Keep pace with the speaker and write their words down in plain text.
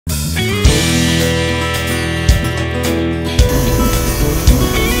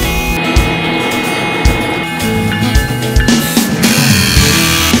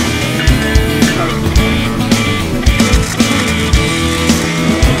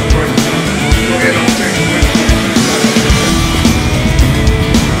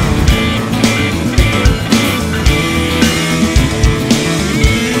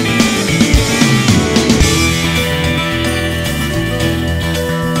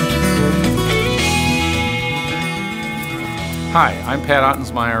Hi, I'm Pat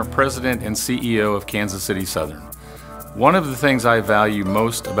Ottensmeyer, President and CEO of Kansas City Southern. One of the things I value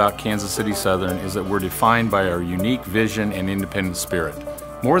most about Kansas City Southern is that we're defined by our unique vision and independent spirit.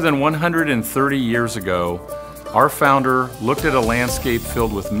 More than 130 years ago, our founder looked at a landscape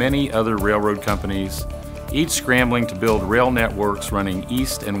filled with many other railroad companies, each scrambling to build rail networks running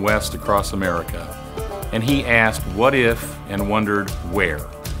east and west across America. And he asked, what if, and wondered where?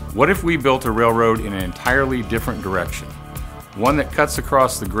 What if we built a railroad in an entirely different direction? One that cuts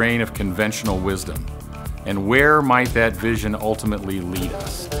across the grain of conventional wisdom. And where might that vision ultimately lead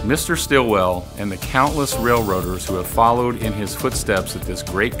us? Mr. Stilwell and the countless railroaders who have followed in his footsteps at this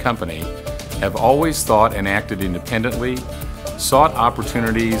great company have always thought and acted independently, sought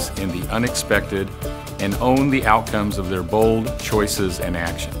opportunities in the unexpected, and owned the outcomes of their bold choices and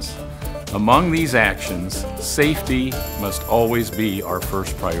actions. Among these actions, safety must always be our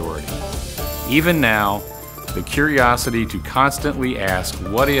first priority. Even now, the curiosity to constantly ask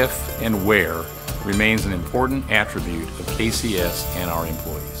what if and where remains an important attribute of KCS and our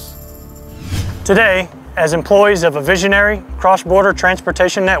employees. Today, as employees of a visionary cross-border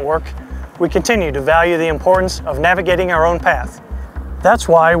transportation network, we continue to value the importance of navigating our own path. That's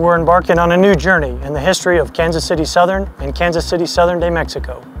why we're embarking on a new journey in the history of Kansas City Southern and Kansas City Southern de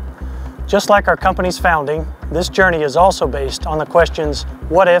Mexico. Just like our company's founding, this journey is also based on the questions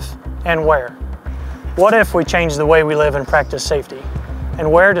what if and where. What if we change the way we live and practice safety? And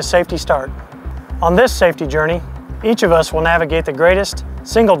where does safety start? On this safety journey, each of us will navigate the greatest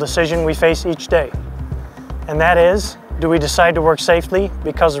single decision we face each day. And that is, do we decide to work safely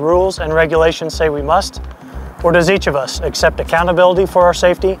because the rules and regulations say we must? Or does each of us accept accountability for our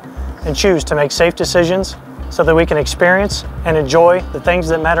safety and choose to make safe decisions so that we can experience and enjoy the things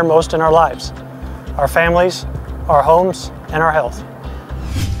that matter most in our lives? Our families, our homes, and our health.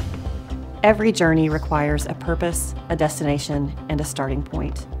 Every journey requires a purpose, a destination, and a starting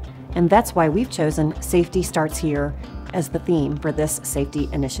point. And that's why we've chosen Safety Starts Here as the theme for this safety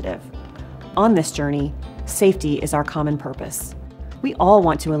initiative. On this journey, safety is our common purpose. We all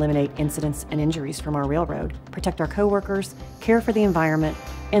want to eliminate incidents and injuries from our railroad, protect our coworkers, care for the environment,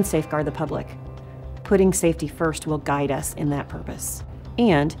 and safeguard the public. Putting safety first will guide us in that purpose.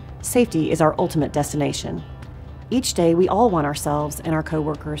 And safety is our ultimate destination. Each day, we all want ourselves and our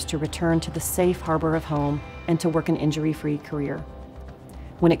coworkers to return to the safe harbor of home and to work an injury-free career.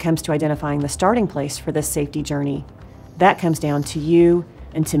 When it comes to identifying the starting place for this safety journey, that comes down to you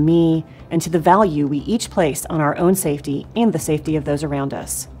and to me and to the value we each place on our own safety and the safety of those around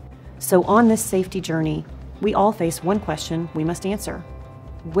us. So on this safety journey, we all face one question we must answer.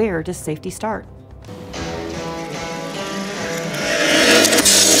 Where does safety start?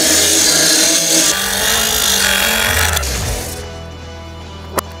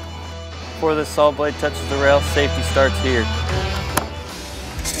 Before the saw blade touches the rail, safety starts here.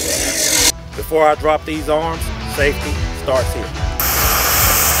 Before I drop these arms, safety starts here.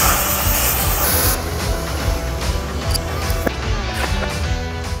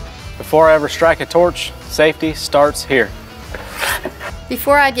 Before I ever strike a torch, safety starts here.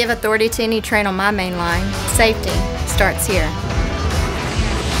 Before I give authority to any train on my main line, safety starts here.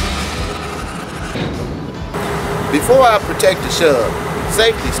 Before I protect a shove,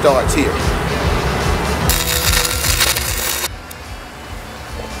 safety starts here.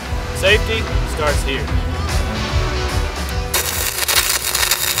 Safety starts here.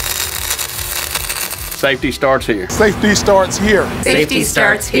 Safety starts here. Safety starts here. Safety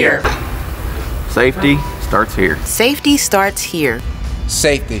starts here. Safety starts here. Safety starts here.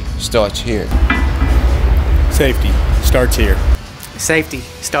 Safety starts here. Safety starts here. Safety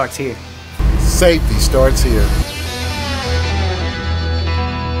starts here. Safety starts here.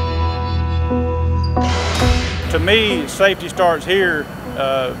 To me, safety starts here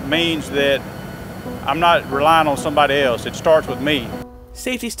means that I'm not relying on somebody else. It starts with me.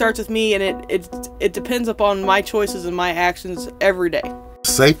 Safety starts with me, and it depends upon my choices and my actions every day.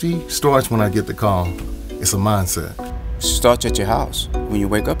 Safety starts when I get the call. It's a mindset. It starts at your house when you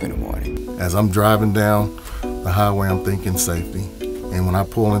wake up in the morning. As I'm driving down the highway, I'm thinking safety. And when I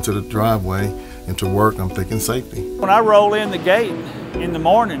pull into the driveway, into work, I'm thinking safety. When I roll in the gate in the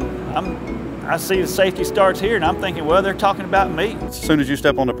morning, I see the safety starts here, and I'm thinking, well, they're talking about me. As soon as you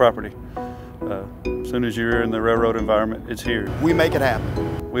step on the property, as soon as you're in the railroad environment, it's here. We make it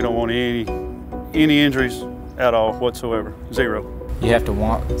happen. We don't want any injuries at all whatsoever. Zero. You have to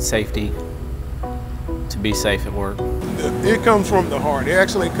want safety to be safe at work. It comes from the heart. It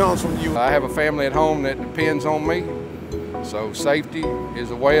actually comes from you. I have a family at home that depends on me, so safety is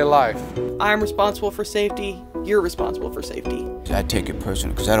a way of life. I'm responsible for safety. You're responsible for safety. I take it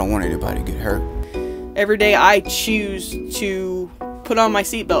personal because I don't want anybody to get hurt. Every day I choose to put on my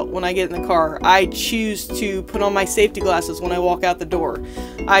seatbelt when I get in the car. I choose to put on my safety glasses when I walk out the door.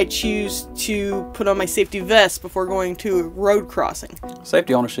 I choose to put on my safety vest before going to a road crossing.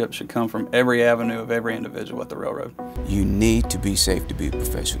 Safety ownership should come from every avenue of every individual at the railroad. You need to be safe to be a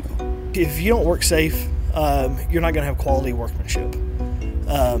professional. If you don't work safe, you're not going to have quality workmanship.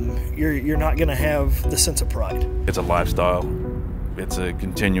 You're not going to have the sense of pride. It's a lifestyle. It's a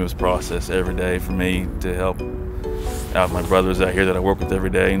continuous process every day for me to help out my brothers out here that I work with every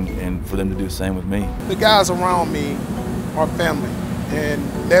day, and for them to do the same with me. The guys around me are family, and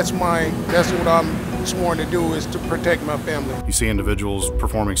that's what I'm sworn to do, is to protect my family. You see individuals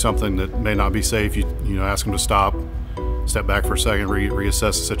performing something that may not be safe, you know, ask them to stop, step back for a second, reassess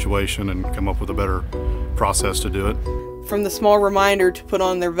the situation, and come up with a better process to do it. From the small reminder to put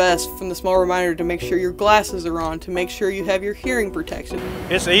on their vest, from the small reminder to make sure your glasses are on, to make sure you have your hearing protection.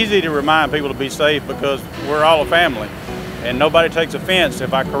 It's easy to remind people to be safe because we're all a family, and nobody takes offense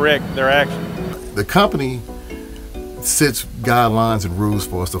if I correct their action. The company sets guidelines and rules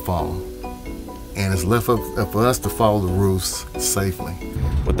for us to follow, and it's left up for us to follow the rules safely.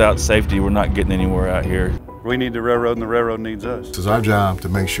 Without safety, we're not getting anywhere out here. We need the railroad, and the railroad needs us. It's our job to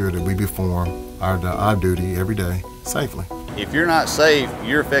make sure that we perform our duty every day safely. If you're not safe,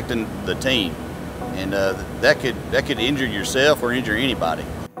 you're affecting the team, and that could injure yourself or injure anybody.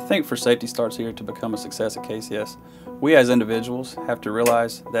 I think for Safety Starts Here to become a success at KCS, we as individuals have to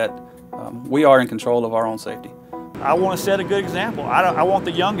realize that we are in control of our own safety. I want to set a good example. I want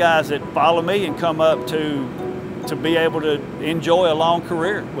the young guys that follow me and come up to be able to enjoy a long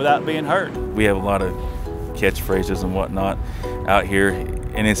career without being hurt. We have a lot of catchphrases and whatnot out here,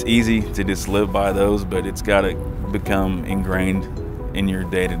 and it's easy to just live by those, but it's got to become ingrained in your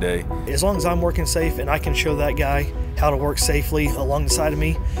day-to-day. As long as I'm working safe and I can show that guy how to work safely alongside of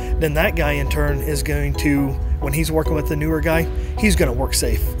me, then that guy in turn is going to, when he's working with the newer guy, he's going to work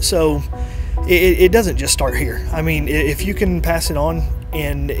safe. So it doesn't just start here. I mean, if you can pass it on,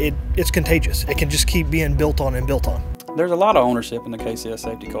 and it's contagious. It can just keep being built on and built on. There's a lot of ownership in the KCS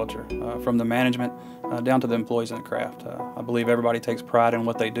safety culture, from the management down to the employees in the craft. I believe everybody takes pride in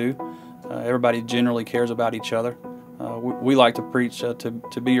what they do. Everybody generally cares about each other. We like to preach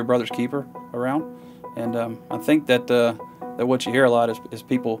to be your brother's keeper around, and I think that what you hear a lot is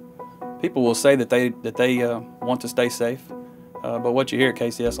people will say that they want to stay safe, but what you hear at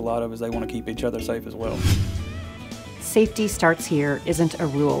KCS a lot of is they want to keep each other safe as well. Safety starts here isn't a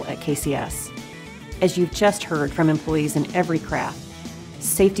rule at KCS. As you've just heard from employees in every craft,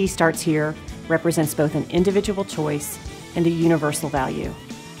 safety starts here represents both an individual choice and a universal value.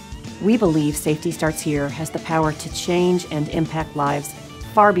 We believe Safety Starts Here has the power to change and impact lives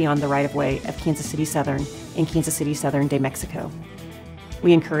far beyond the right-of-way of Kansas City Southern and Kansas City Southern de Mexico.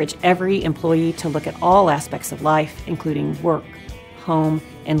 We encourage every employee to look at all aspects of life, including work, home,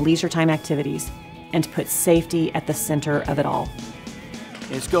 and leisure time activities, and put safety at the center of it all.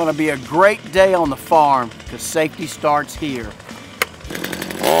 It's going to be a great day on the farm because safety starts here.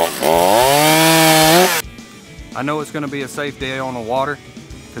 I know it's going to be a safe day on the water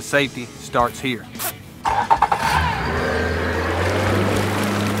because safety starts here. I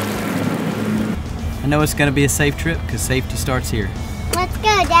know it's going to be a safe trip because safety starts here. Let's go,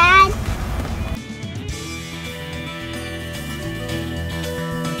 Dad.